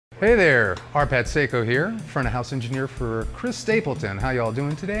Hey there, Arpad Sayko here, front of house engineer for Chris Stapleton. How y'all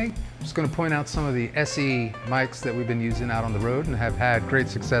doing today? Just going to point out some of the SE mics that we've been using out on the road and have had great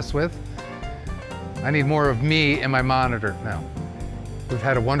success with. I need more of me and my monitor now. We've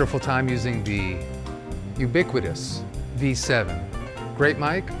had a wonderful time using the ubiquitous V7. Great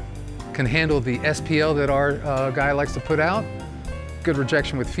mic, can handle the SPL that our guy likes to put out. Good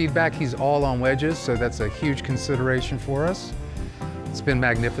rejection with feedback. He's all on wedges, so that's a huge consideration for us. It's been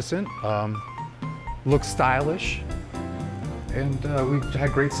magnificent, looks stylish, and we've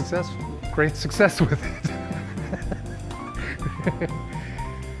had great success with it.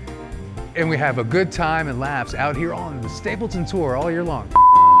 And we have a good time and laughs out here on the Stapleton Tour all year long.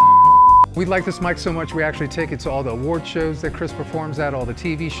 We like this mic so much we actually take it to all the award shows that Chris performs at, all the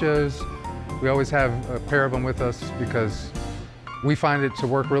TV shows. We always have a pair of them with us because we find it to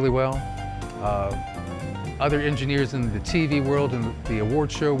work really well. Other engineers in the TV world and the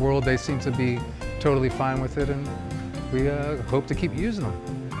award show world, they seem to be totally fine with it, and we hope to keep using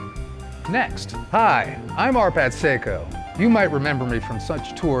them. Next, hi, I'm Arpad Sayko. You might remember me from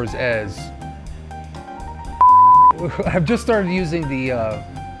such tours as I've just started using the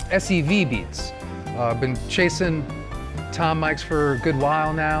SE V-Beats. I've been chasing tom mics for a good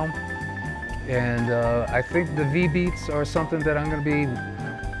while now, and I think the V-Beats are something that I'm going to be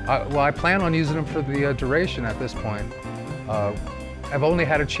well, I plan on using them for the duration at this point. I've only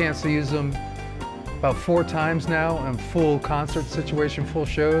had a chance to use them about 4 times now in full concert situation, full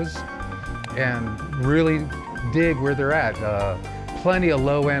shows, and really dig where they're at. Plenty of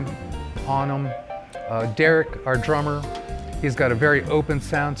low end on them. Derek, our drummer, he's got a very open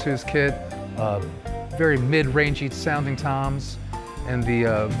sound to his kit, very mid-rangey sounding toms, and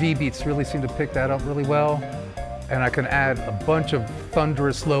the V-Beats really seem to pick that up really well. And I can add a bunch of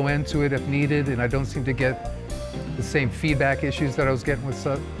thunderous low end to it if needed, and I don't seem to get the same feedback issues that I was getting with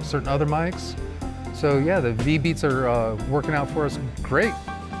certain other mics. So yeah, the V-Beats are working out for us great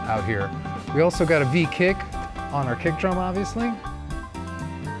out here. We also got a V-Kick on our kick drum, obviously.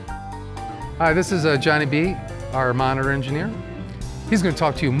 Hi, this is Johnny B, our monitor engineer. He's going to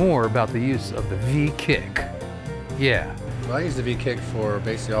talk to you more about the use of the V-Kick. Yeah. Well, I use the V-Kick for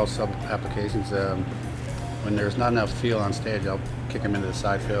basically all sub-applications. When there's not enough feel on stage, I'll kick them into the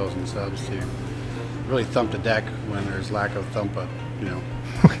side fills and subs to really thump the deck when there's lack of thump up, you know.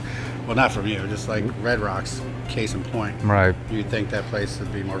 Well, not from you, just like Red Rocks, case in point. Right. You'd think that place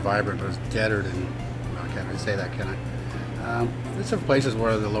would be more vibrant, but it's deader than, well, I can't really say that, can I? There's some places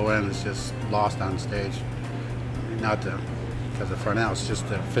where the low end is just lost on stage. Not because of front out, it's just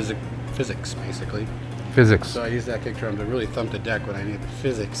the physics, basically. Physics. So I use that kick drum to really thump the deck when I need the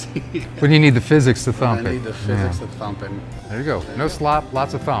physics. When you need the physics to thump it. I need the physics to thump it. There you go. No slop,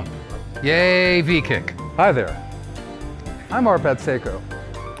 lots of thump. Yay, V-Kick. Hi there. I'm Arpad Sayko.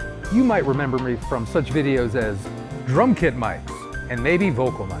 You might remember me from such videos as drum kit mics and maybe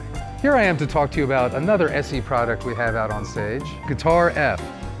vocal mics. Here I am to talk to you about another SE product we have out on stage, Guitar F.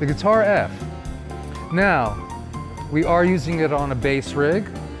 The Guitar F. Now, we are using it on a bass rig,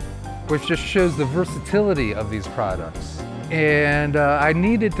 which just shows the versatility of these products. And I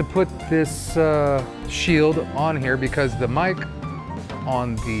needed to put this shield on here because the mic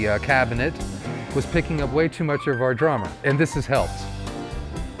on the cabinet was picking up way too much of our drummer, and this has helped.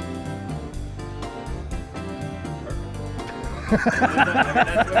 That's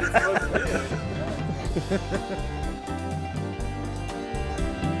what it's supposed to do.